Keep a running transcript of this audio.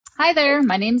Hi there,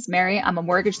 my name's Mary. I'm a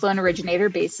mortgage loan originator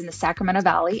based in the Sacramento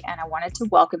Valley, and I wanted to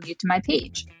welcome you to my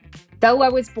page. Though I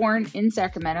was born in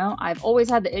Sacramento, I've always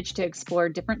had the itch to explore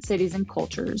different cities and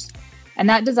cultures. And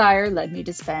that desire led me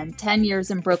to spend 10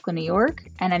 years in Brooklyn, New York,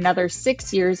 and another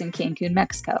 6 years in Cancun,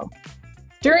 Mexico.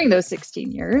 During those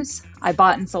 16 years, I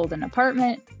bought and sold an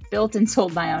apartment, built and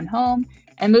sold my own home,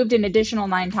 and moved an additional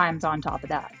 9 times on top of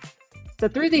that. So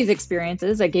through these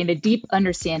experiences, I gained a deep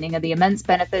understanding of the immense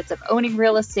benefits of owning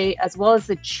real estate, as well as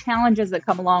the challenges that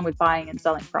come along with buying and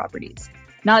selling properties.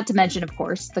 Not to mention, of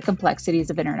course, the complexities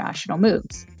of international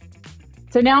moves.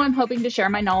 So now I'm hoping to share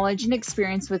my knowledge and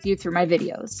experience with you through my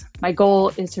videos. My goal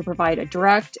is to provide a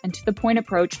direct and to-the-point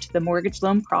approach to the mortgage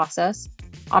loan process,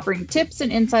 offering tips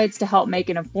and insights to help make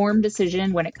an informed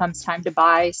decision when it comes time to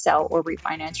buy, sell, or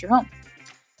refinance your home.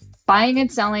 Buying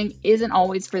and selling isn't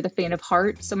always for the faint of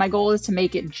heart, so my goal is to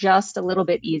make it just a little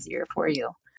bit easier for you.